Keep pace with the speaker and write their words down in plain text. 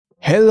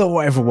Hello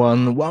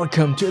everyone,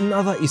 welcome to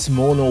another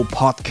Ismono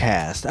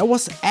podcast. I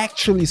was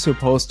actually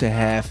supposed to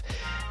have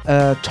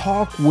a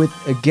talk with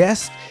a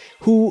guest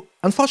who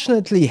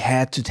unfortunately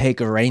had to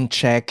take a rain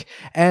check,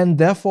 and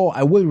therefore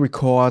I will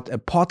record a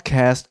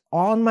podcast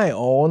on my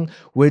own,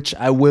 which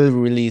I will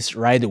release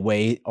right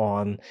away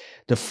on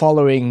the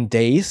following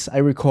days. I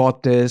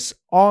record this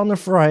on a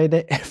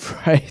Friday,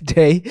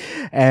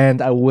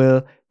 and I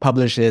will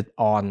publish it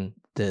on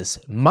this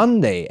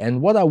Monday.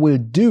 And what I will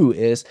do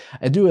is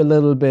I do a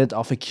little bit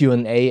of a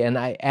Q&A, and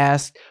I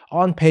asked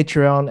on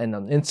Patreon and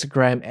on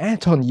Instagram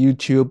and on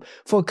YouTube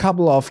for a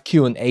couple of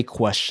Q&A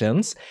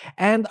questions.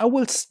 And I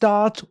will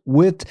start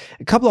with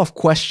a couple of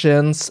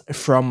questions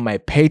from my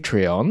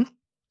Patreon.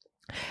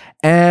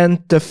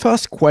 And the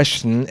first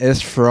question is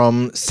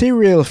from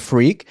Serial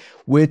Freak,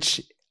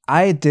 which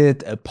I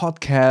did a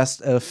podcast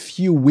a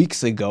few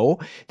weeks ago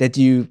that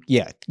you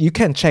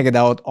can check it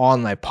out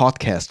on my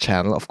podcast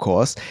channel, of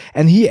course.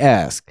 And he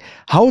asked,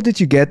 how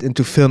did you get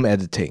into film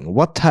editing?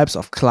 What types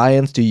of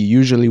clients do you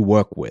usually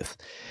work with?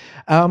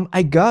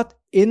 I got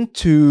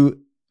into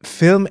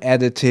film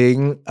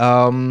editing.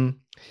 I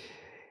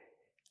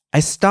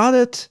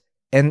started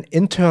an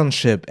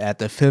internship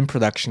at a film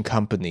production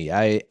company.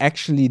 I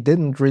actually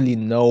didn't really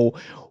know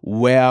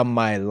where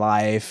my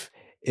life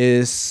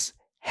is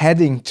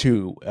heading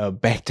to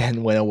back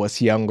then when I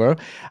was younger.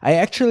 I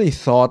actually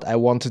thought I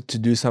wanted to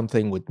do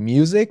something with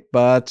music,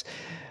 but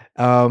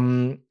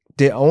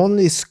the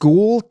only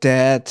school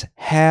that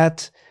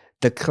had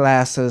the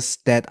classes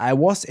that I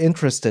was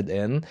interested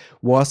in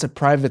was a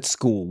private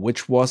school,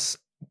 which was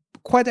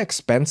quite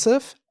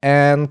expensive,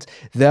 and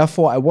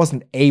therefore I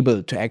wasn't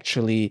able to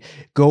actually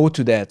go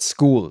to that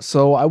school.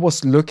 So I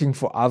was looking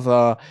for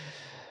other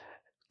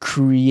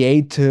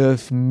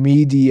creative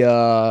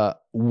media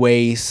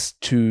ways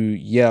to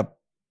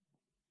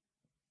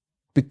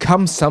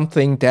become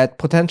something that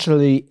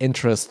potentially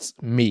interests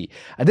me.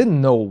 I didn't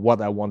know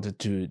what I wanted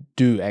to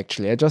do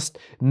actually. I just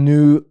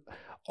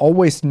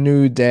always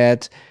knew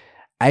that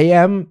I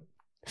am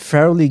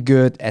fairly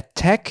good at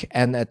tech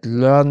and at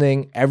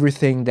learning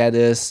everything that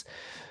is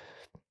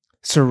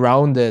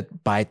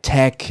surrounded by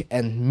tech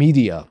and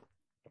media.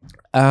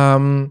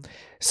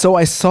 So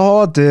I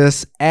saw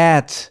this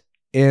ad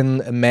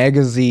in a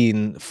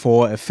magazine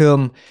for a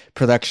film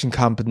production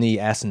company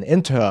as an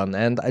intern,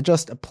 and I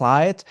just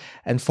applied.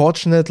 And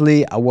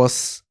fortunately, I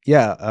was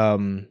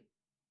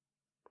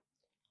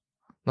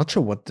not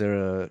sure what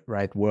the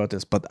right word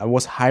is, but I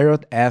was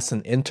hired as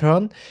an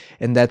intern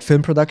in that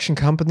film production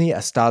company. I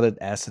started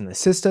as an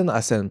assistant,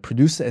 as a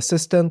producer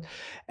assistant,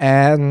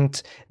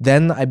 and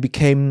then I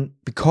became,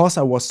 because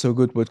I was so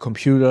good with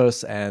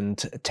computers and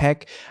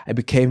tech, I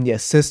became the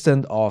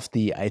assistant of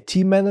the IT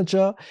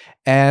manager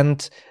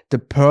and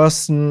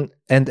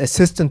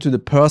assistant to the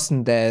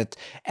person that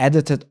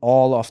edited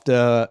all of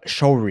the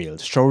show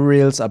reels. Show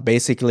reels are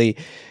basically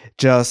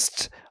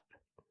just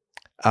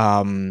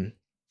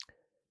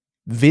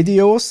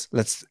videos,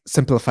 let's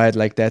simplify it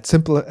like that,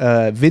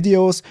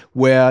 videos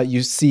where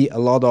you see a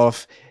lot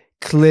of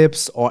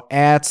clips or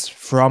ads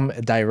from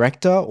a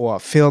director or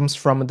films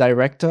from a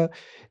director,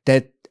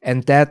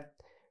 that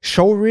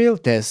show reel,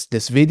 there's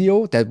this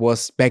video that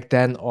was back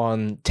then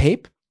on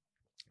tape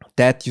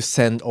that you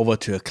send over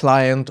to a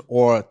client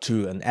or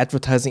to an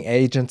advertising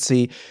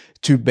agency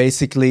to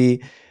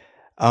basically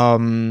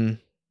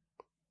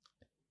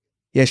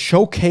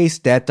showcase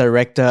that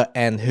director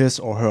and his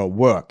or her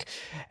work.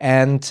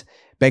 And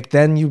back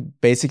then you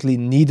basically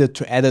needed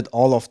to edit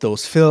all of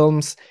those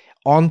films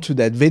onto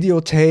that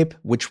videotape,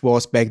 which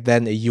was back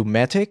then a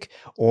U-matic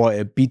or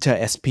a Beta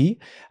SP,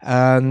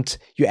 and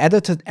you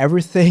edited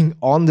everything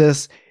on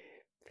this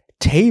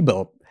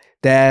table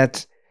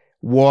that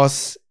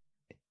was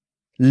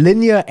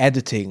linear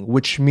editing,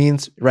 which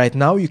means right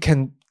now you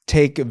can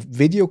take a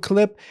video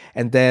clip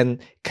and then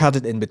cut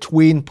it in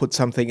between, put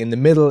something in the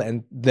middle,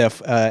 and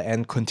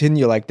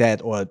continue like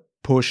that, or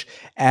push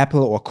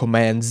Apple or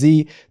Command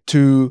Z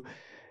to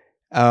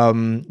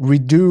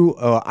redo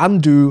or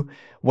undo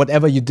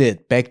whatever you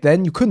did. Back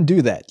then you couldn't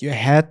do that. You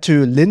had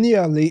to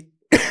linearly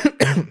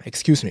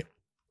excuse me.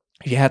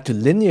 You had to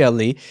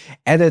linearly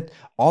edit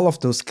all of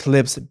those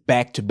clips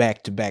back to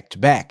back to back to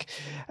back.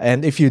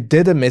 And if you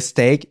did a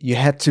mistake, you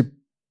had to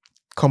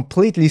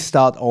completely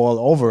start all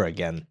over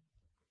again.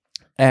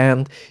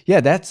 And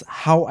that's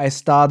how I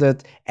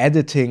started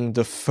editing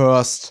the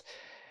first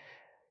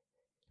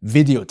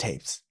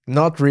videotapes.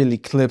 Not really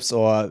clips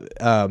or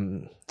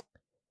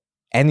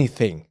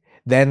anything.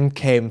 Then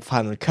came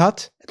Final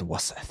Cut.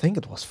 I think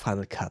it was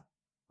Final Cut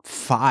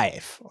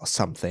 5 or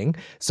something.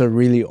 So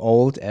really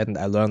old, and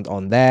I learned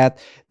on that,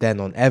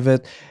 then on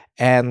Avid.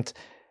 And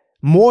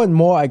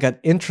more I got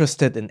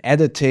interested in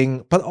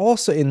editing, but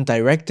also in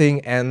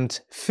directing and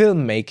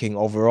filmmaking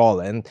overall.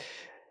 And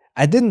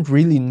I didn't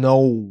really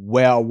know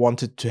where I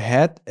wanted to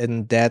head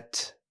in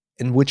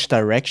which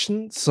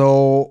direction.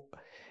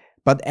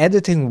 But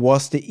editing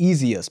was the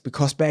easiest,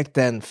 because back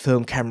then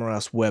film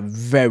cameras were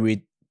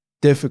very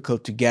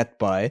difficult to get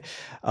by,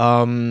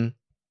 and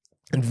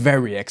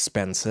very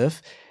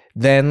expensive.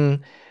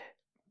 Then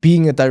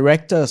being a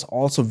director is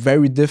also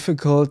very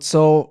difficult.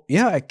 So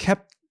yeah, I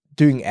kept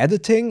doing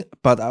editing,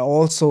 but I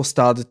also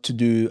started to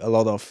do a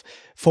lot of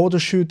photo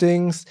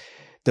shootings.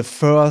 The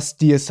first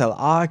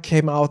DSLR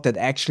came out that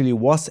actually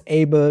was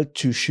able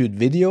to shoot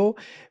video.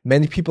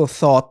 Many people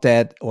thought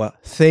that, or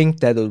think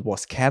that it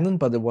was Canon,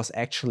 but it was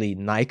actually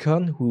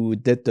Nikon who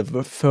did the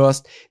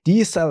first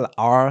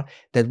DSLR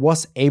that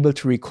was able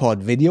to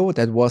record video.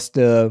 That was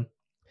the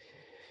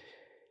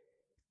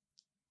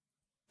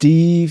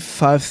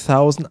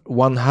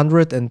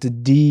D5100 and the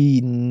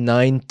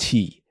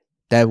D90.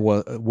 That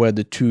were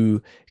the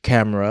two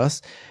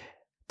cameras.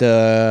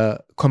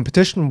 The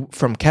competition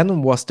from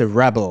Canon was the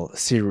Rebel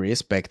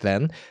series back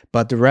then,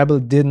 but the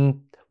Rebel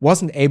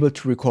wasn't able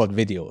to record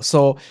video.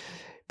 So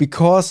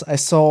because I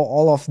saw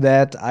all of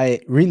that,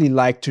 I really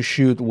like to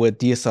shoot with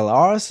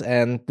DSLRs,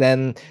 and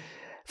then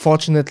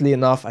fortunately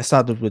enough, I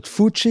started with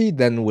Fuji,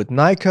 then with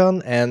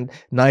Nikon, and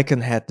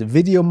Nikon had the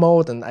video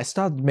mode, and I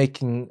started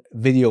making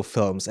video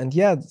films. And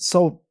yeah,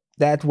 so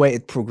that way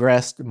it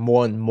progressed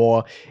more and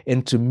more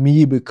into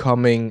me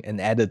becoming an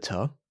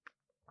editor.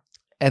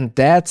 And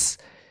that's,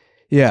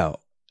 yeah,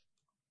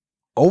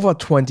 over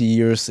 20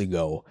 years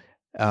ago.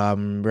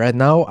 Right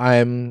now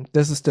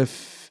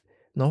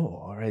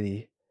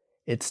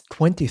it's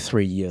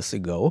 23 years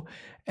ago.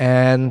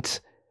 And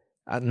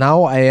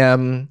now I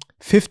am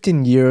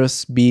 15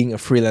 years being a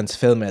freelance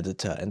film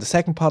editor. And the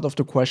second part of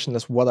the question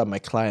is, what are my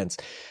clients?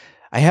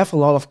 I have a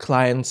lot of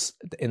clients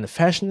in the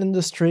fashion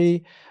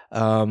industry.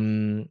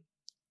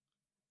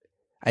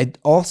 I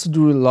also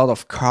do a lot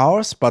of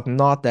cars, but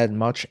not that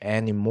much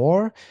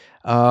anymore.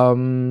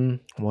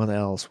 What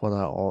else? What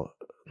are all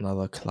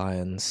other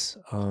clients?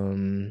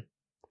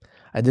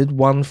 I did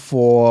one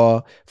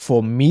for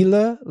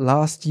Miele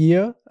last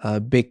year, a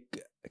big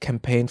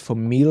campaign for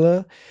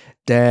Miele.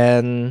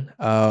 Then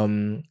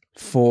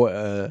for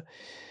a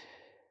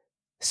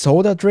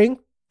soda drink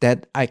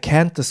that I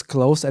can't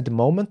disclose at the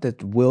moment,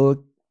 that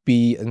will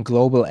be a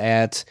global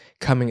ad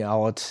coming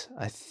out,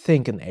 I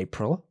think, in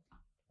April.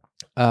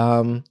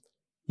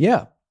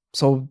 Yeah,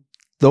 so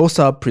those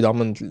are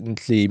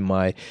predominantly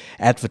my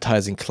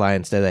advertising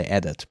clients that I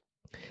added.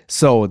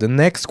 So the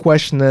next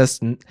question is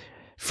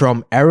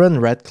from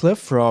Aaron Radcliffe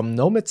from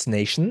Nomads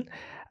Nation.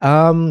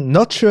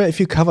 Not sure if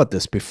you covered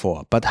this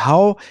before, but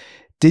how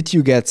did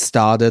you get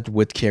started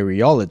with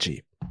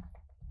Curiology?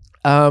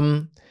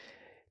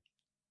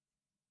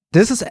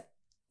 This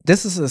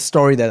is a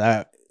story that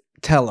I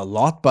tell a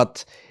lot,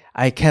 but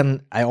I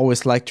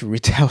always like to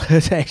retell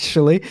it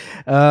actually.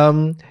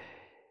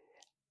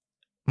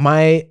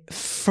 My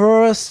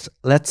first,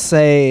 let's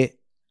say,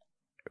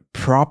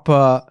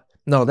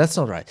 no, that's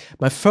not right.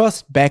 My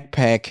first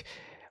backpack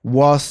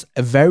was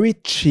a very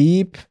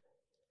cheap,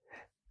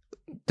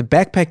 the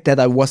backpack that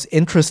I was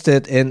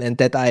interested in and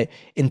that I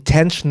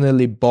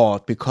intentionally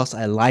bought because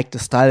I liked the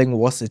styling,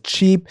 was a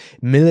cheap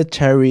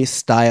military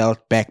styled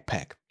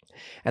backpack.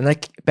 And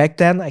back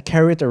then I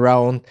carried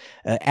around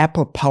an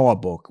Apple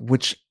PowerBook,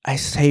 which I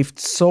saved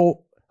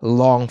so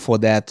long for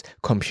that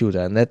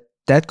computer. And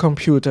that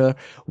computer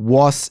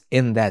was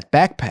in that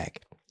backpack.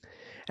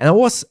 And I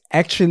was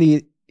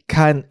actually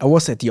I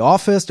was at the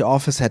office. The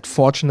office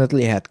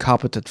fortunately had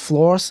carpeted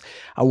floors.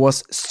 I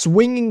was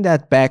swinging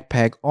that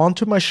backpack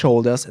onto my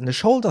shoulders, and the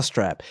shoulder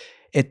strap,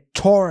 it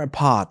tore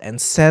apart and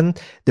sent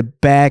the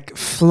bag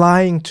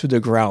flying to the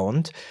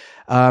ground.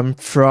 I'm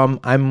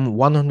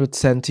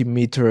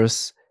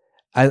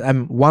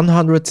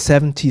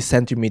 170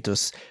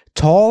 centimeters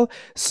tall,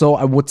 so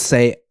I would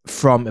say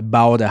from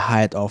about a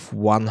height of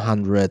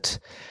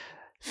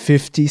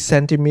 150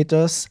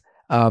 centimeters.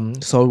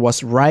 So it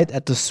was right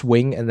at the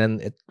swing, and then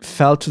it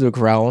fell to the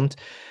ground.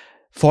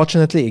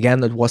 Fortunately,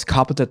 again, it was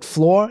carpeted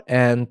floor,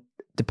 and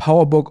the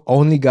PowerBook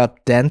only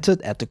got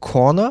dented at the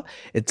corner.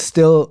 It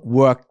still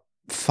worked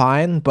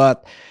fine,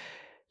 but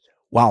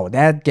wow,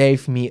 that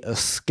gave me a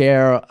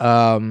scare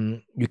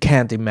you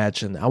can't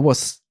imagine. I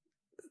was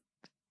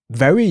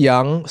very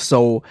young,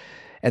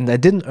 and I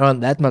didn't earn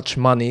that much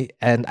money,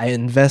 and I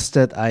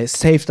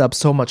saved up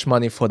so much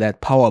money for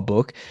that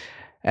PowerBook,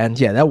 and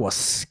yeah, that was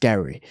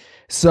scary.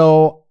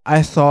 So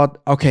I thought,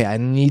 okay, I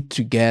need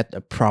to get a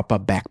proper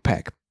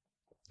backpack.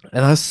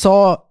 And I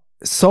saw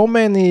so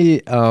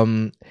many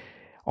on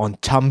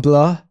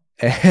Tumblr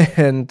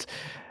and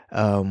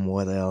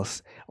what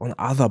else? On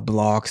other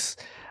blogs.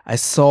 I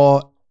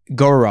saw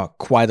Gora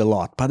quite a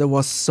lot, but it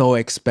was so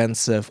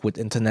expensive with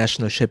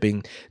international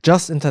shipping.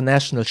 Just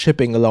international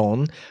shipping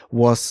alone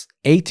was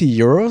 80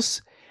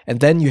 euros, and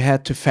then you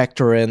had to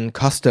factor in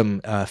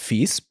custom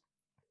fees.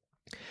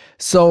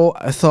 So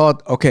I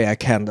thought, okay, I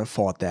can't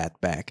afford that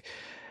bag.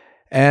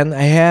 And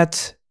I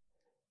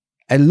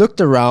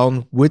looked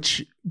around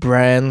which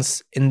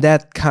brands in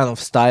that kind of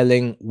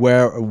styling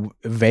were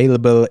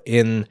available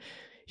in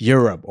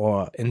Europe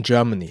or in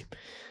Germany.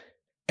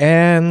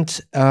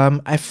 And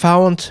I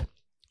found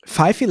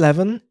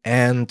 511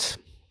 and,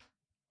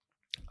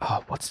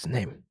 what's the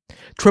name?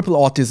 Triple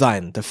Aught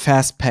Design, the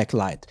Fastpack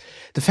Lite.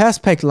 The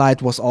Fastpack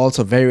Lite was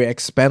also very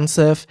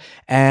expensive,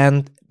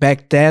 and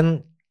back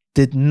then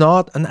did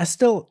not, and I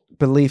still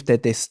believe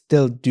that they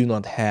still do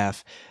not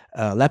have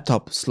a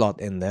laptop slot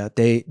in there.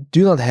 They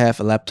do not have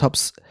a laptop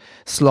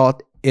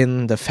slot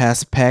in the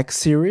Fastpak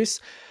series.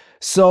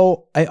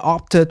 So I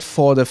opted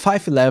for the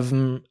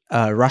 511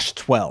 Rush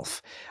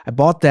 12. I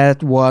bought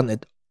that one.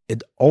 It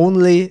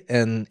only,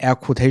 in air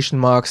quotation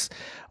marks,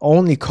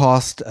 only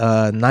cost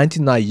 99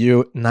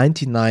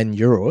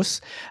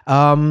 euros,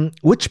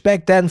 which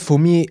back then for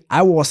me,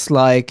 I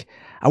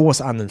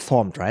was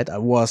uninformed, right? I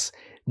was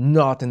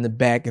not in the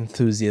bag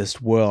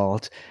enthusiast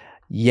world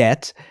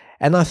yet.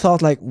 And I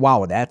thought like,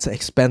 wow, that's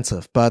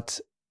expensive, but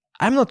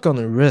I'm not going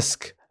to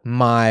risk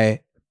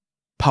my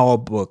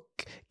PowerBook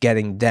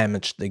getting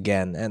damaged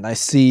again. And I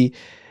see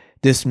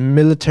this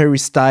military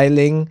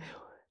styling,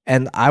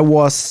 and I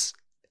was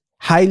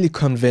highly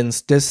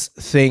convinced this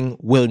thing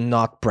will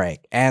not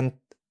break. And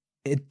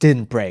it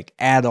didn't break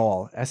at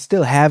all. I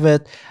still have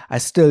it. I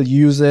still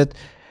use it.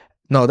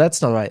 No,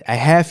 that's not right. I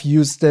have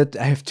used it.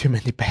 I have too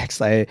many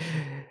bags.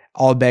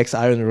 All bags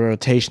are in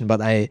rotation,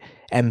 but I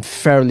am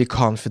fairly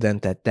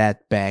confident that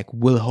that bag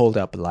will hold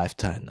up a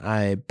lifetime.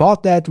 I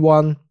bought that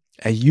one.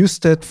 I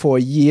used it for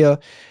a year,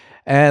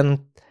 and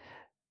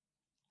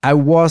I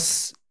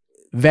was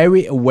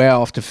very aware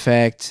of the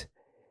fact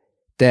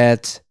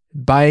that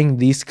buying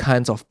these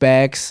kinds of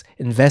bags,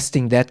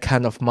 investing that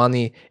kind of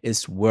money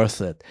is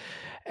worth it.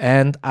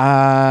 And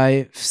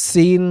I've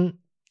seen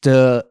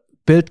the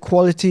build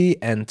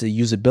quality and the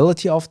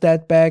usability of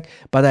that bag,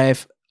 but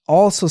I've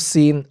also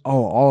seen,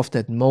 all of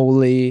that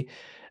moly,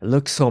 it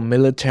looks so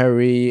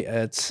military.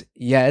 It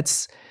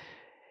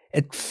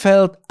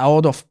felt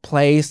out of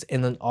place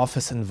in an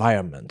office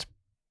environment.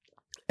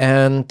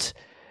 And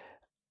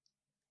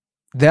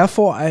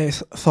therefore, I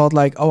thought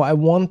like, I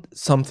want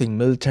something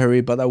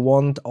military, but I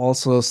want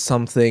also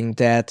something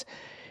that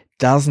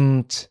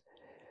doesn't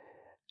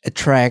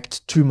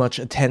attract too much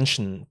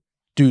attention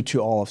due to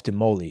all of the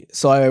moly.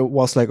 So I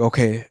was like,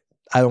 okay,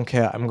 I don't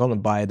care. I'm going to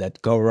buy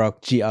that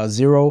GoRuck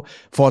GR0.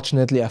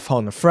 Fortunately, I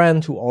found a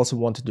friend who also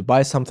wanted to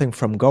buy something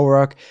from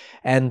GoRuck,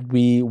 and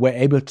we were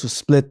able to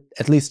split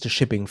at least the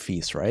shipping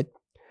fees, right?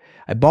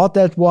 I bought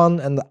that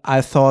one, and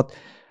I thought,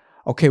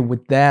 okay,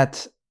 with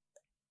that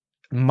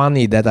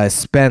money that I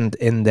spent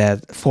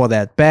for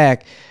that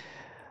bag,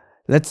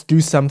 let's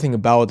do something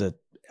about it.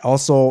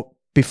 Also,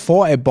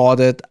 before I bought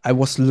it, I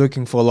was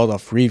looking for a lot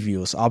of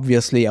reviews.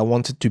 Obviously, I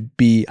wanted to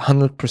be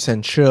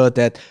 100% sure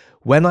that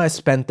when I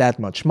spent that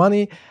much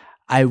money,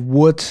 I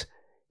would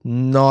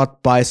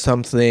not buy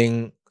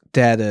something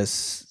that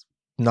is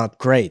not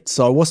great.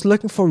 So I was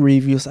looking for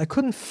reviews. I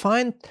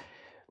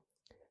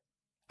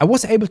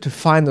was able to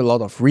find a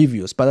lot of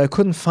reviews, but I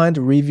couldn't find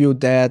a review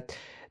that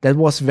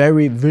was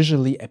very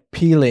visually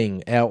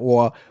appealing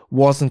or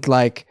wasn't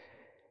like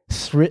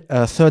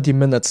 30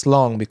 minutes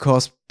long,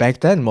 because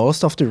back then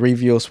most of the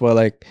reviews were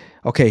like,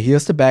 okay,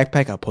 here's the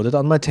backpack, I put it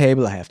on my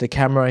table, I have the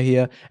camera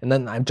here, and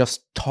then I'm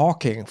just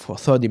talking for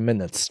 30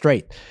 minutes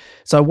straight.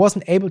 So I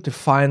wasn't able to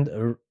find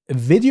a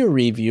video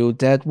review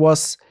that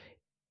was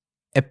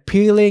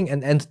appealing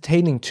and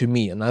entertaining to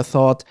me. And I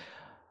thought,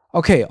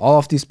 okay, all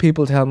of these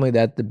people tell me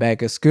that the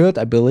bag is good,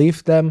 I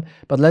believe them,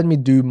 but let me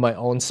do my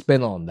own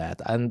spin on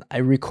that. And I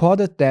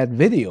recorded that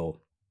video,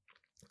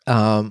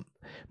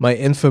 my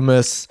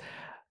infamous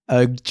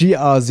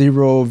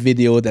GR0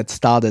 video that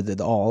started it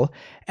all.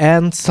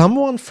 And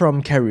someone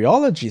from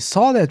Carryology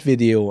saw that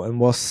video and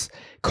was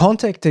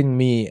contacting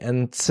me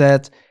and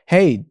said,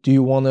 hey, do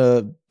you want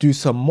to do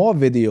some more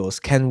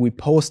videos? Can we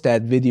post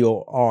that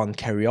video on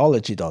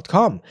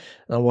Carryology.com?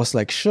 And I was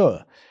like,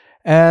 sure.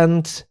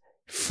 And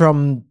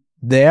from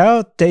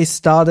there, they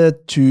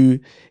started to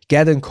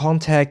get in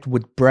contact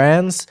with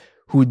brands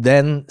who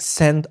then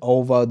sent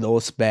over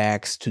those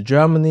bags to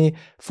Germany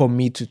for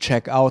me to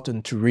check out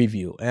and to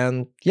review.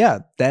 And yeah,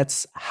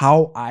 that's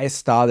how I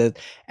started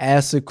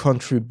as a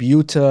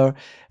contributor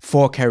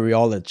for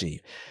Carryology.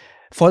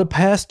 For the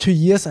past 2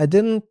 years, I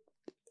didn't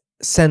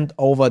send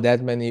over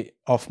that many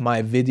of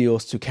my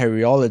videos to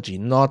Carryology,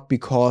 not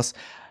because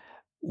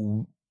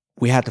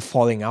we had a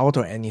falling out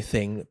or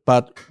anything,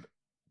 but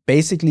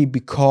basically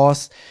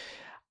because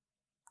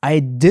I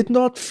did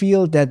not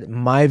feel that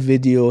my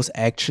videos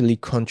actually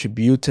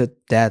contributed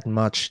that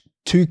much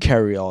to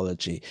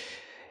Carryology.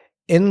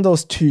 In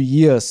those 2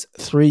 years,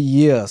 3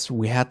 years,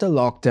 we had the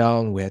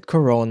lockdown, we had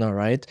Corona,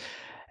 right?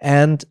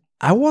 And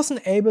I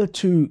wasn't able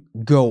to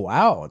go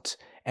out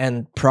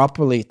and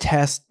properly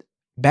test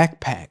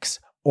backpacks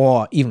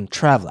or even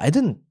travel.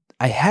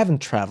 I haven't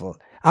traveled.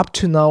 Up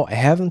to now, I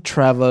haven't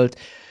traveled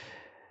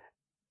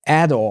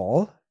at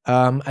all.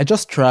 I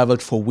just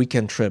traveled for a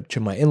weekend trip to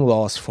my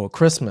in-laws for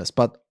Christmas,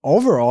 but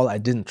overall I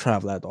didn't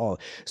travel at all.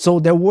 So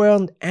there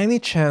weren't any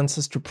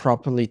chances to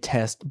properly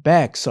test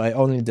bags. So I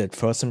only did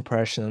first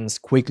impressions,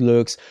 quick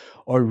looks,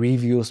 or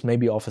reviews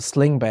maybe of a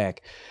sling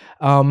bag.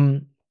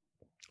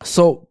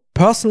 So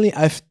personally,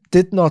 I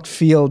did not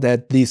feel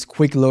that these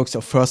quick looks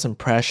or first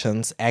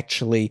impressions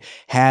actually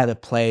had a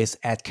place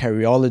at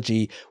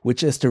Carryology,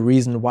 which is the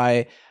reason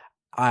why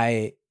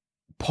I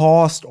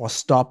paused or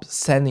stopped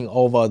sending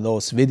over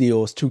those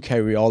videos to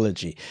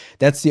Carryology.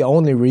 That's the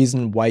only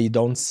reason why you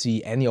don't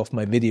see any of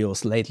my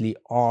videos lately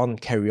on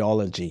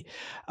Carryology.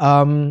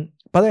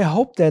 But I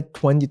hope that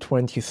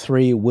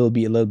 2023 will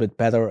be a little bit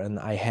better and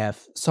I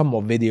have some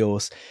more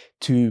videos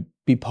to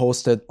be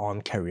posted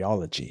on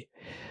Carryology.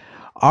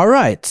 All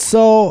right,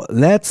 so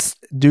let's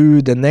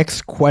do the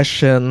next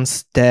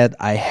questions that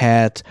I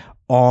had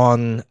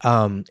on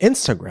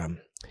Instagram.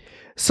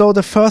 So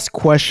the first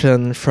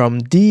question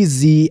from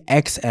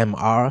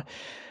DZXMR,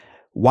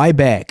 why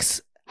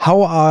bags?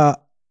 How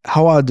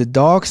are the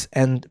dogs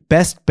and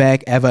best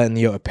bag ever in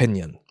your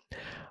opinion?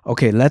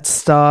 Okay, let's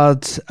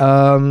start.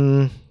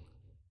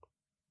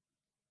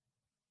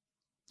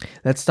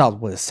 Let's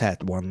start with a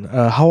sad one.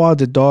 How are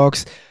the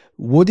dogs?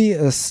 Woody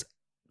is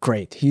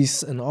great.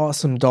 He's an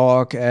awesome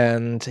dog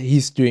and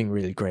he's doing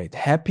really great.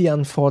 Happy,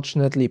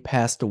 unfortunately,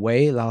 passed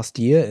away last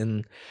year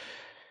in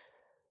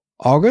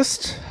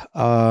August.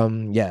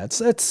 Yeah,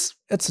 it's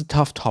a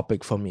tough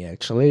topic for me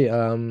actually.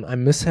 I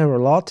miss her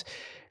a lot.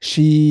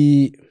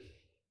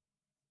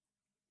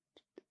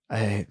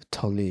 I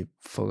totally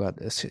forgot.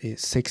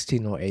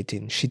 16 or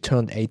 18. She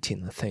turned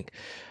 18, I think.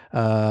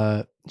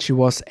 She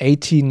was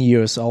 18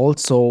 years old,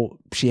 so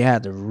she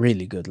had a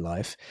really good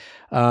life.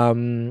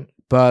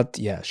 But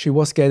yeah, she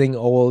was getting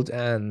old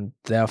and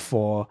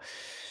therefore,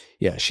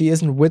 yeah, she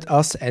isn't with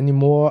us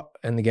anymore.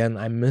 And again,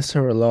 I miss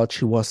her a lot.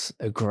 She was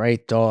a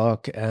great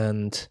dog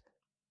and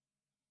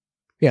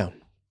yeah.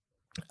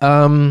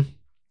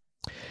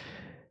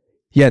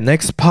 Yeah,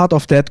 next part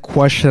of that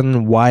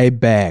question, why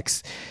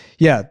bags?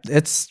 Yeah,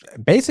 it's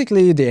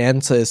basically the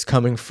answer is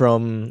coming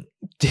from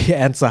the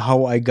answer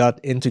how I got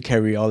into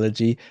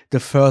Carryology. The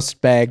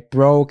first bag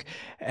broke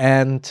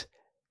and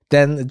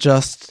then it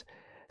just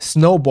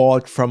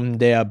snowballed from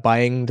there,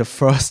 buying the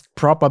first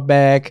proper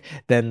bag,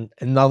 then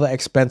another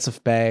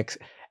expensive bag,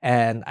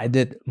 and I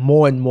did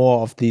more and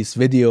more of these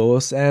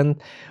videos.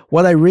 And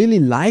what I really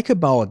like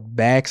about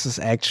bags is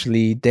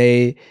actually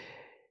they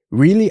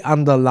really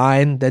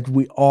underline that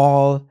we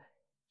all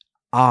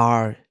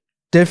are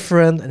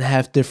different and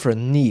have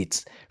different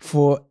needs.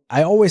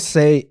 I always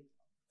say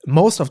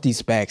most of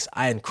these bags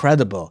are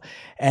incredible,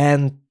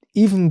 and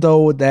even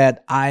though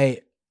that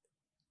I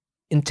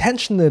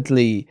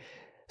intentionally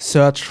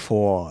search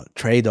for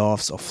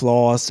trade-offs or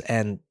flaws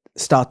and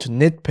start to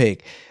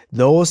nitpick,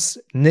 that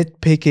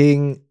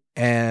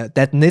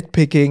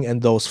nitpicking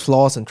and those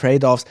flaws and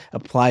trade-offs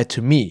apply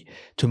to me,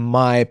 to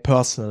my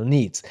personal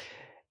needs.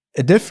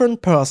 A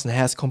different person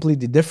has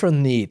completely different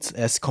needs,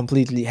 has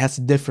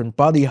a different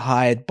body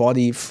height,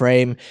 body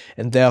frame,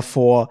 and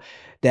therefore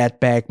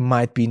that bag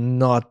might be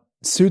not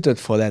suited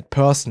for that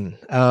person.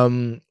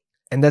 And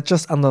that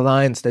just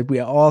underlines that we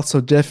are all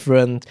so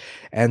different,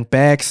 and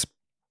bags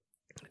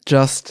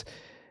just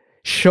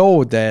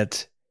show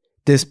that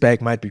this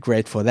bag might be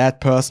great for that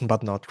person,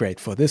 but not great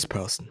for this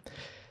person.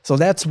 So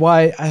that's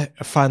why I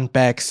find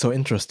bags so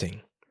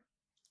interesting.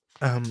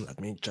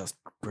 Let me just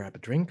grab a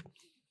drink.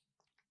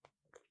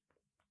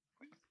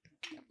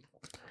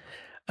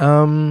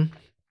 Then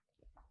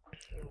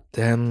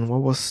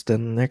what was the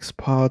next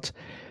part?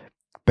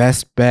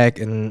 Best bag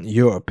in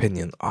your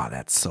opinion? Oh,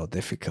 that's so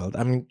difficult.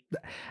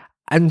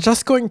 I'm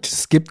just going to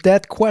skip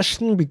that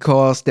question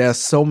because there's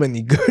so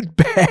many good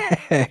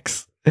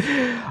bags.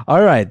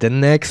 All right, the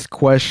next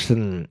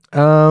question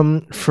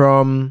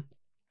from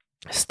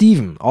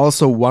Steven,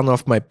 also one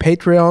of my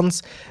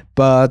Patreons,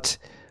 but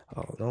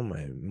oh no,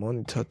 my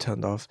monitor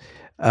turned off.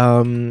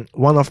 One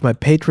of my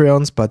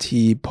Patreons, but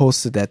he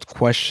posted that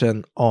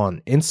question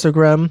on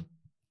Instagram.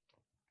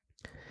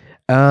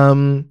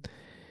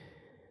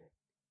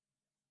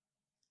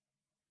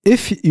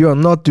 If you are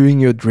not doing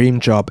your dream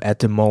job at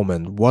the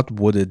moment, what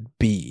would it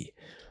be?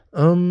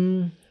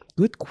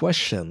 Good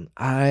question.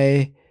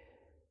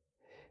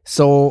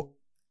 So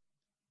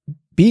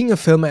being a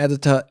film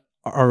editor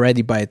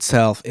already by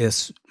itself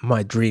is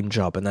my dream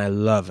job and I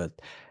love it.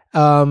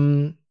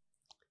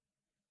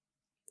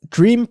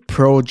 Dream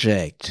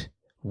project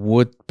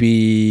would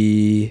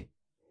be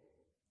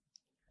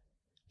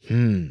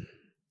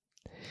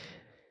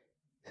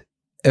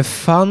a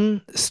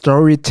fun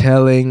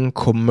storytelling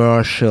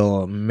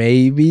commercial,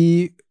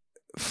 maybe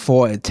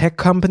for a tech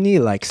company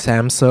like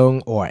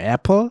Samsung or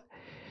Apple.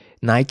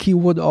 Nike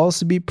would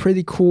also be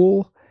pretty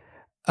cool.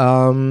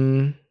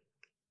 Yeah,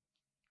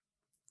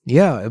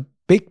 a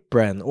big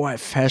brand or a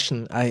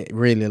fashion. I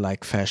really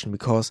like fashion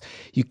because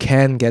you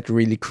can get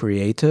really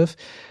creative,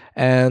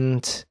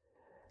 and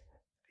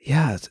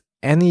yeah,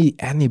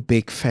 any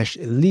big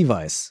fashion,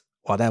 Levi's.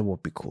 Oh, that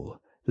would be cool.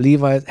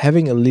 Levi's,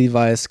 having a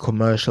Levi's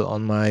commercial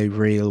on my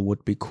reel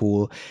would be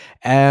cool.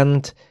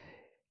 And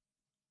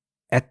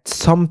at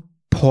some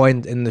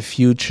point in the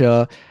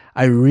future,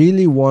 I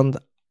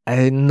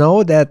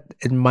know that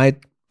it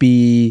might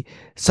be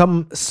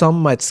some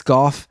might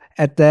scoff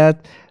at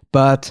that,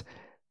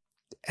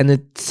 and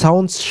it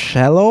sounds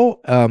shallow,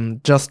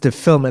 just the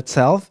film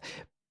itself,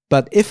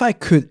 but if I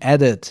could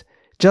edit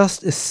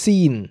just a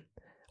scene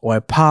or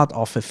a part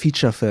of a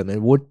feature film,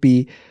 it would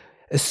be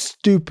a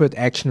stupid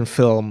action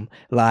film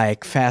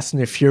like Fast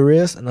and the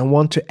Furious, and I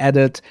want to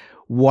edit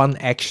one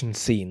action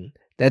scene.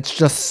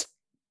 That's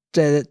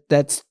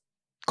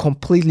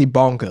completely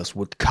bonkers,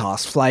 with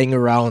cars flying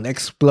around,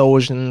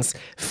 explosions,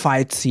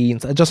 fight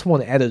scenes. I just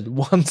want to edit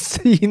one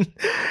scene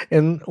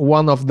in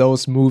one of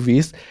those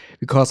movies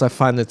because I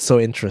find it so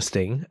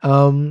interesting.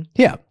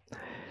 Yeah.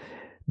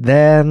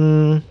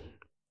 Then,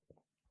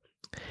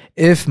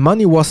 if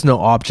money was no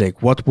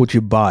object, what would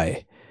you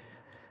buy?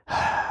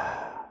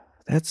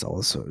 That's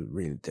also a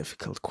really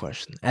difficult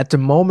question. At the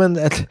moment,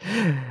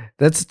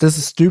 this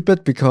is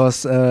stupid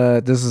because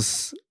this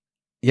is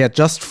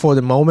just for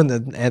the moment,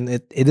 and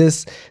it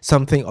is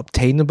something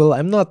obtainable.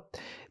 I'm not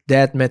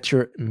that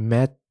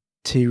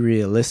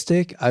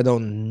materialistic. I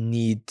don't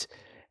need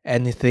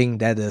anything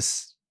that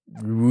is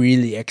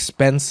really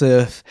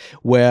expensive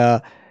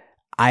where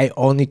I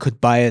only could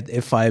buy it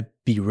if I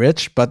be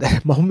rich. But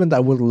at the moment, I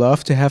would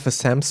love to have a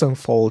Samsung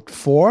Fold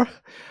 4.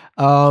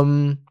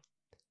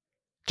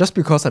 Just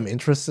because I'm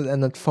interested in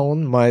that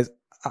phone. My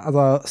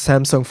other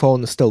Samsung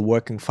phone is still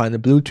working fine. The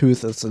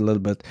Bluetooth is a little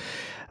bit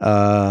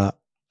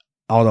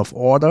out of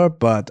order,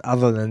 but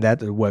other than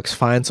that, it works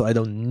fine. So I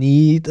don't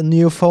need a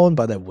new phone,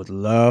 but I would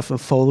love a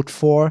Fold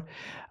 4.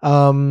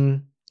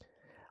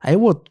 I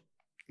would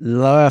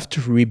love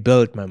to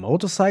rebuild my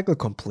motorcycle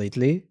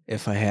completely.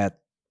 If I had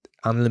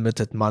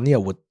unlimited money, I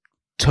would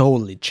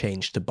totally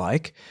change the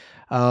bike.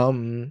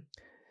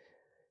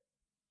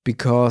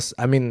 Because,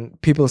 I mean,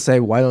 people say,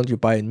 why don't you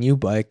buy a new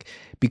bike?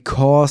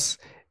 Because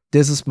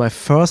this is my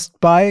first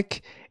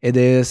bike. It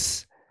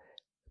is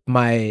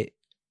my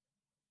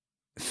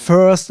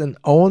first and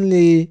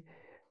only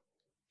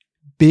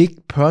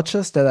big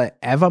purchase that I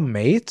ever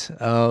made.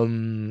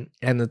 And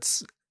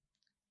it's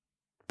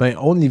my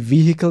only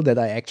vehicle that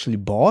I actually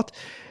bought.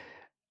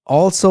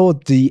 Also,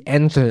 the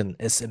engine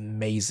is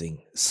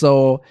amazing.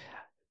 So,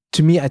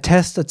 to me, I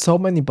tested so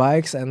many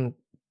bikes and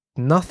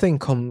nothing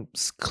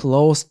comes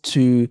close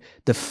to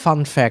the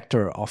fun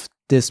factor of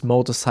this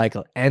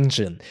motorcycle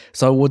engine.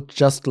 So I would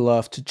just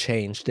love to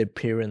change the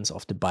appearance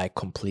of the bike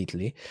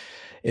completely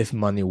if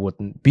money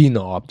wouldn't be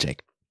no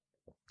object.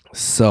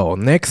 So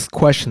next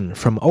question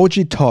from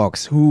OG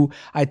Talks, who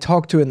I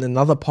talked to in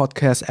another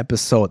podcast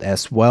episode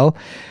as well.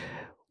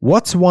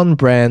 What's one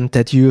brand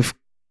that you've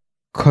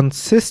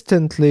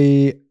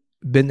consistently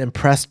been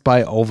impressed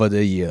by over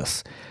the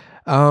years?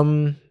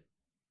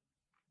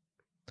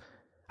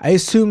 I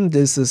assume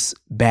this is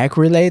bag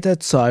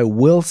related, so I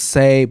will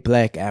say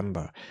Black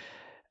Amber.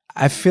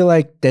 I feel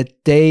like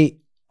that they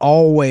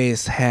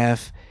always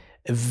have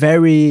a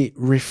very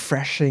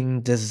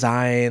refreshing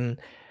design,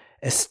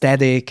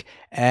 aesthetic,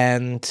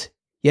 and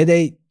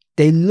they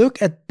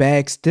look at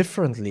bags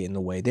differently in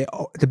a way.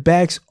 The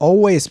bags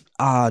always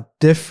are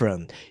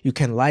different. You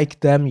can like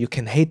them, you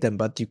can hate them,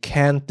 but you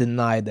can't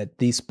deny that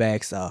these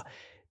bags are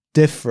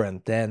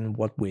different than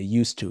what we're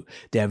used to.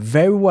 They're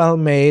very well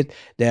made.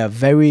 They are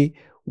very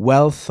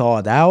well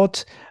thought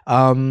out.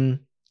 I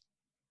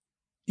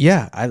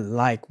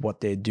like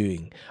what they're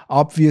doing.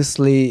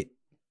 Obviously,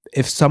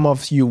 if some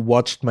of you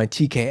watched my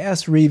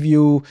TKS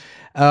review,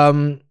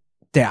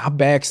 there are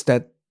bags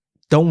that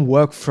don't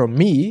work for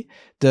me.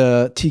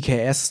 The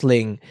TKS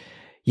Sling,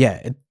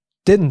 it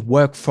didn't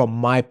work for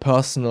my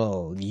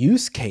personal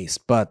use case,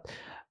 but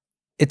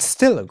it's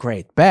still a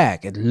great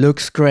bag. It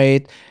looks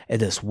great,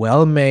 it is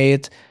well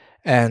made,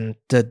 and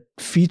the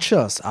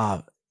features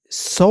are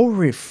so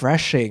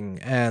refreshing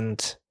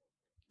and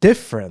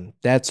different.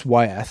 That's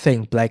why I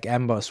think Black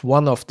Amber is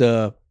one of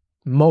the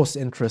most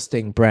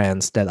interesting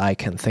brands that I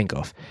can think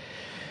of.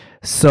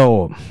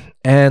 So,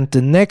 and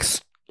the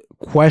next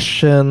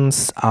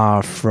questions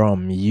are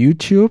from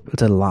YouTube,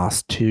 the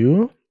last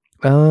two.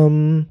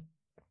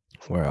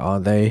 Where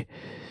are they?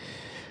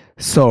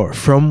 So,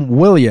 from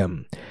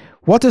William,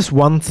 what is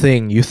one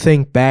thing you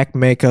think bag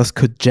makers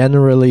could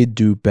generally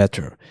do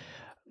better?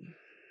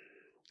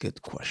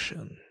 Good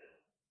question.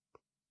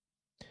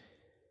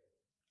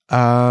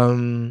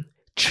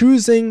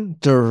 Choosing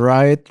the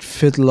right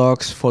fit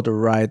locks for the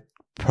right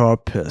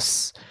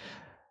purpose.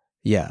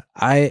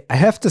 I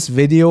have this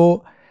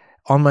video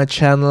on my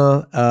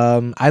channel.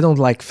 I don't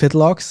like fit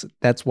locks.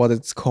 That's what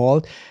it's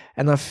called.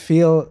 And I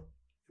feel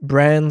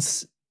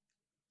brands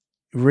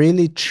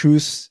really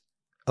choose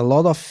a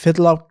lot of fit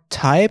lock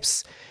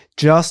types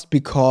just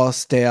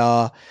because they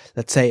are,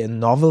 let's say, a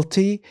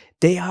novelty.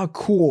 They are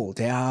cool.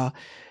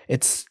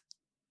 It's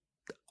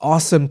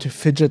awesome to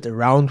fidget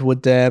around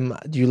with them.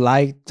 You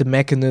like the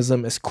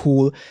mechanism is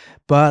cool.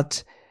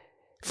 But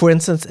for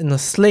instance, in a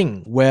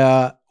sling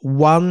where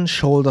one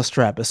shoulder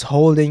strap is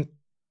holding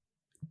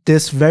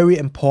this very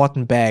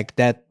important bag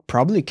that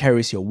probably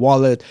carries your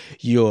wallet,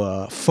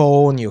 your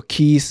phone, your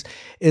keys,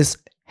 is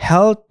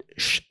held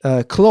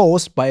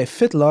closed by a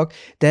fit lock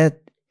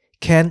that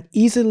can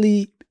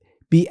easily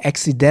be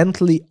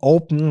accidentally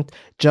opened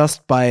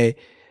just by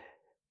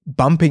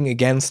bumping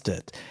against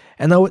it.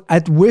 And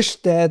I'd wish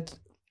that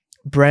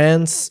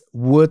brands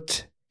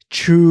would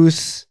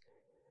choose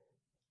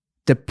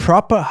the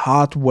proper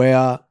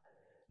hardware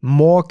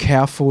more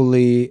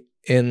carefully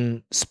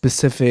in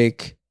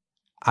specific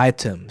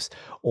items,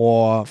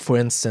 or for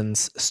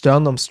instance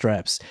sternum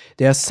straps.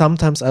 There are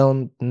sometimes, I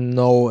don't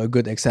know a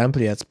good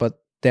example yet,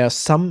 but there are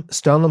some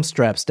sternum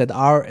straps that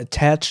are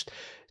attached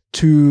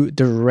to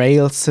the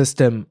rail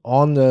system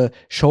on the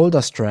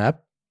shoulder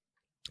strap,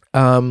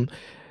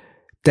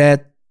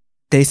 that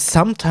they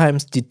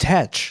sometimes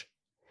detach.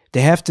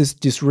 They have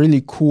this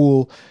really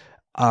cool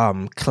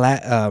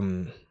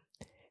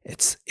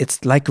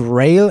it's like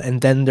rail,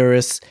 and then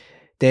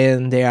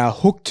they are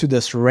hooked to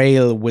this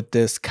rail with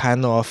this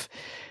kind of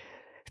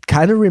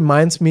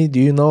reminds me, do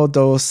you know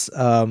those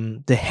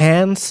the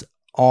hands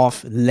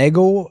of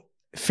Lego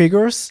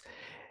figures?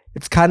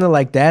 It's kind of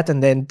like that,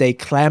 and then they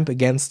clamp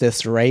against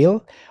this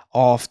rail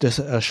of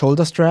the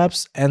shoulder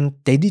straps, and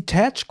they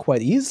detach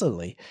quite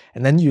easily,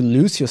 and then you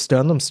lose your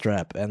sternum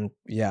strap. And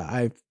yeah,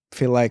 I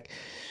feel like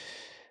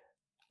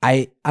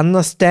I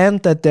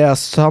understand that there are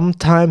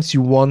sometimes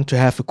you want to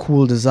have a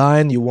cool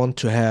design, you want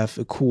to have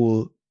a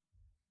cool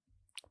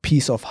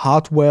piece of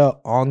hardware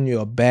on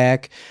your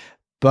bag,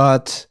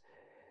 but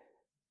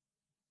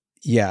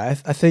yeah,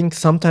 I think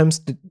sometimes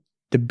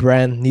the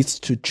brand needs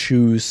to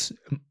choose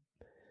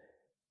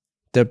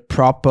the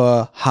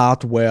proper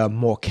hardware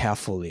more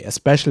carefully,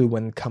 especially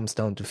when it comes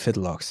down to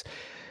fitlocks.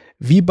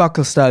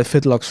 V-buckle style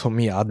fitlocks for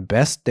me are the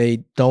best.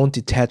 They don't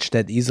detach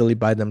that easily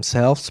by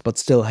themselves, but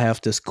still have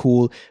this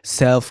cool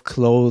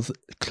self-closing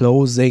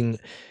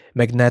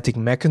magnetic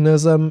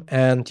mechanism.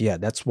 And yeah,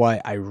 that's why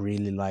I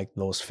really like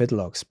those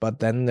fitlocks. But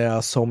then there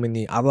are so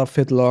many other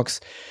fitlocks.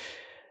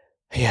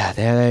 Yeah,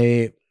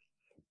 they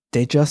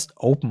just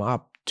open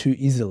up too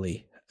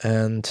easily.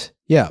 And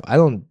yeah, I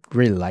don't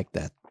really like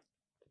that.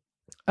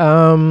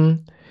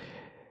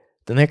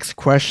 The next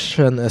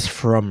question is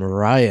from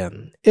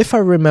Ryan. If I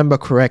remember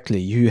correctly,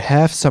 you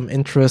have some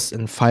interest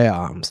in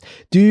firearms.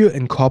 Do you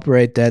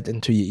incorporate that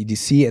into your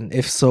EDC? And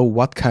if so,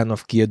 what kind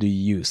of gear do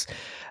you use?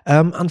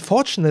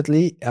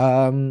 Unfortunately,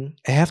 I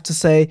have to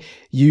say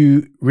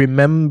you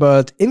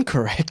remembered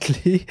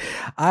incorrectly.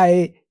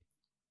 I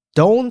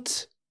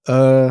don't,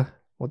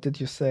 what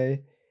did you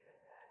say?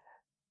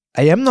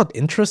 I am not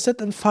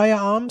interested in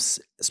firearms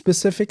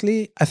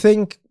specifically. I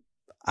think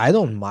I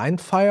don't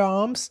mind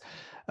firearms.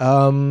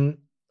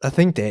 I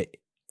think they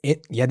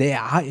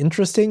are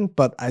interesting,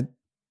 but I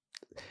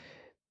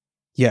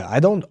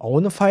don't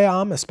own a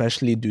firearm,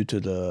 especially due to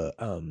the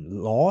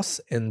laws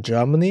in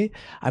Germany.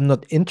 I'm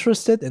not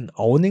interested in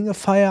owning a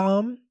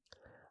firearm.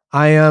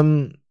 I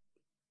am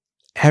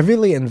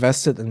heavily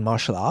invested in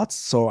martial arts,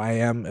 so I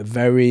am a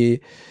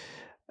very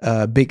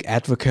big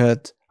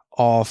advocate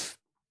of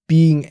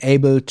being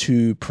able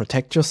to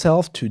protect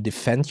yourself, to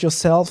defend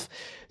yourself,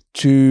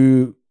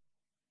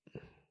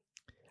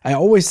 I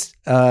always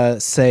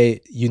say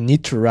you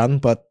need to run,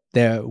 but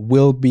there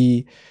will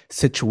be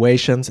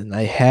situations, and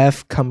I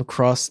have come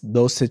across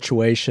those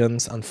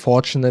situations,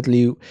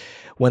 unfortunately,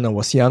 when I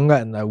was younger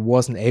and I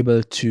wasn't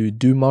able to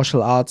do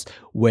martial arts,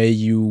 where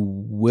you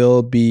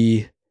will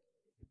be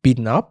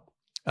beaten up.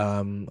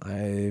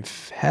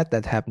 I've had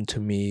that happen to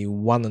me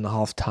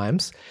 1.5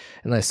 times,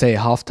 and I say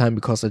half time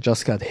because I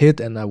just got hit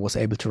and I was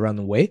able to run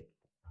away.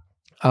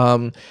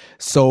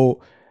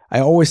 So I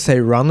always say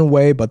run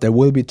away, but there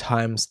will be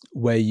times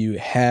where you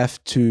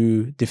have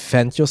to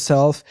defend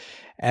yourself.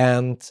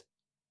 And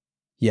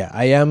yeah,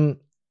 I am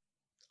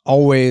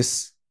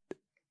always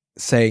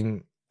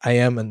saying I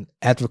am an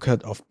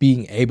advocate of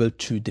being able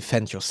to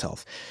defend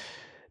yourself.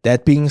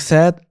 That being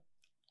said,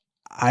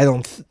 I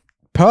don't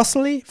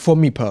for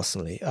me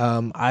personally,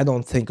 I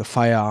don't think a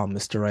firearm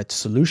is the right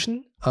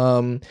solution,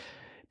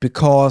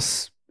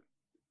 because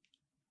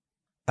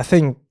I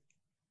think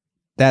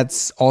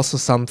that's also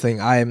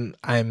something I'm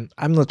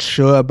not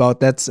sure about.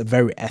 That's a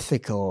very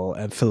ethical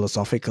and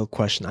philosophical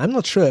question. I'm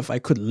not sure if I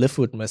could live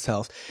with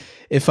myself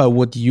if I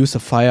would use a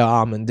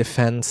firearm in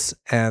defense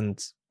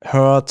and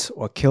hurt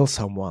or kill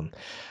someone.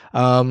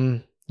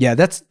 Yeah,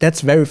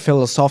 that's very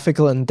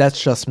philosophical, and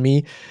that's just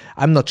me.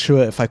 I'm not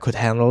sure if I could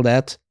handle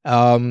that.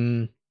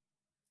 Or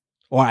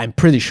I'm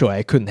pretty sure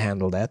I couldn't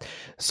handle that.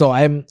 So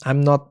I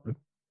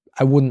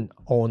wouldn't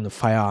own a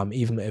firearm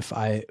even if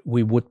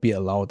we would be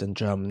allowed in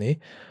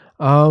Germany.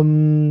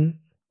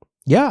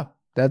 Yeah,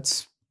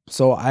 that's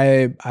so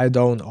I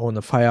don't own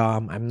a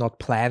firearm. I'm not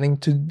planning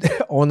to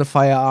own a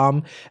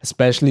firearm,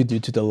 especially due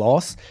to the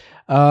laws.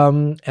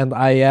 And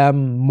I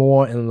am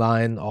more in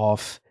line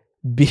of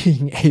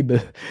being able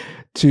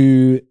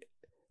to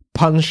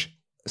punch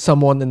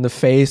someone in the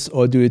face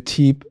or do a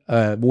teep,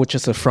 which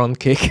is a front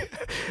kick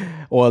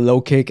or a low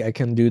kick. I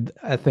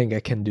think I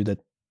can do that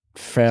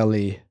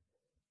fairly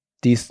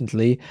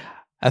decently.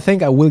 I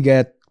think I will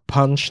get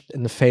punched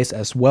in the face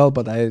as well,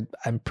 but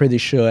I'm pretty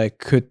sure I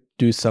could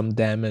do some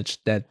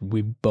damage that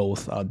we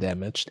both are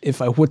damaged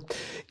if I would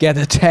get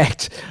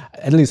attacked.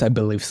 At least I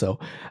believe so.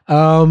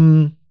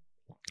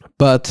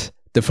 But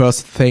the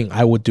first thing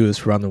I would do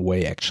is run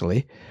away,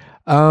 actually.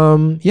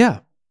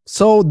 Yeah.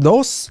 So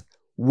those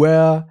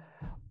were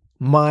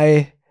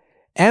my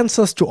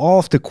answers to all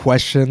of the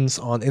questions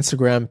on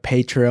Instagram,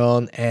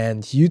 Patreon,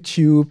 and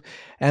YouTube.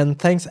 And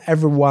thanks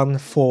everyone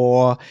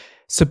for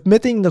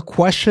submitting the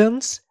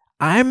questions.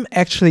 I'm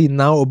actually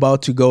now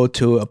about to go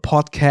to a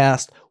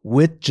podcast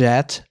with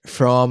Jet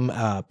from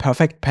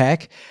Perfect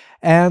Pack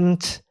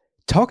and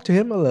talk to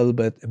him a little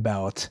bit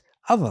about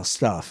other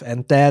stuff.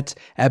 And that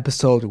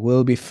episode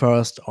will be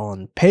first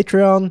on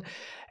Patreon.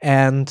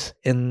 And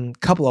in a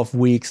couple of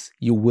weeks,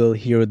 you will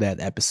hear that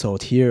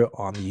episode here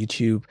on the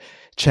YouTube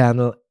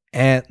channel.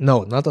 And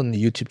no, not on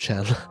the YouTube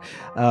channel.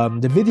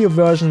 The video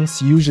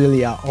versions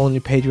usually are only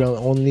Patreon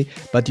only,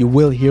 but you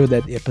will hear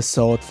that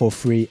episode for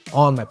free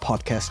on my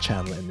podcast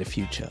channel in the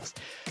future.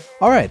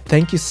 All right,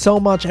 thank you so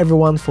much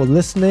everyone for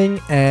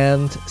listening,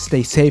 and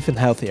stay safe and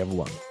healthy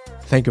everyone.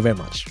 Thank you very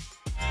much.